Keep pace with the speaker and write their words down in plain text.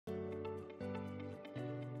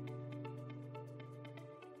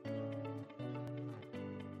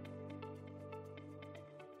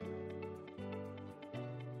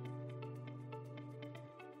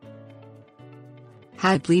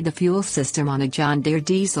How to bleed the fuel system on a John Deere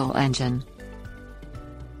diesel engine.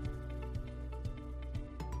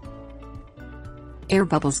 Air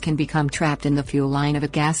bubbles can become trapped in the fuel line of a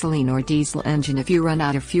gasoline or diesel engine if you run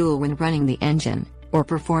out of fuel when running the engine, or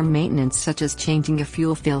perform maintenance such as changing a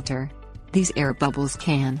fuel filter. These air bubbles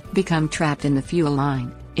can become trapped in the fuel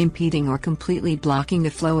line, impeding or completely blocking the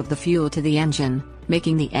flow of the fuel to the engine,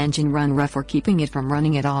 making the engine run rough or keeping it from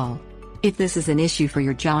running at all. If this is an issue for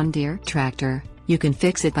your John Deere tractor, you can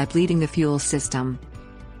fix it by bleeding the fuel system.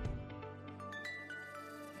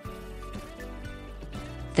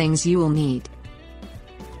 Things you will need: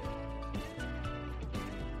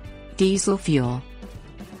 diesel fuel.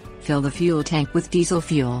 Fill the fuel tank with diesel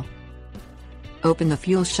fuel. Open the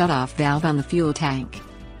fuel shutoff valve on the fuel tank.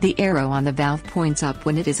 The arrow on the valve points up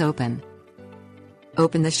when it is open.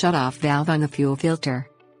 Open the shutoff valve on the fuel filter.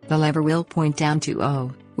 The lever will point down to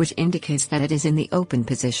O, which indicates that it is in the open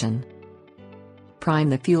position.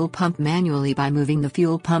 Prime the fuel pump manually by moving the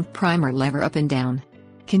fuel pump primer lever up and down.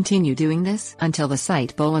 Continue doing this until the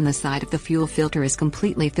sight bowl on the side of the fuel filter is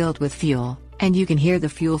completely filled with fuel, and you can hear the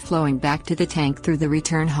fuel flowing back to the tank through the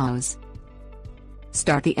return hose.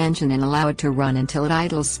 Start the engine and allow it to run until it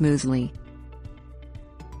idles smoothly.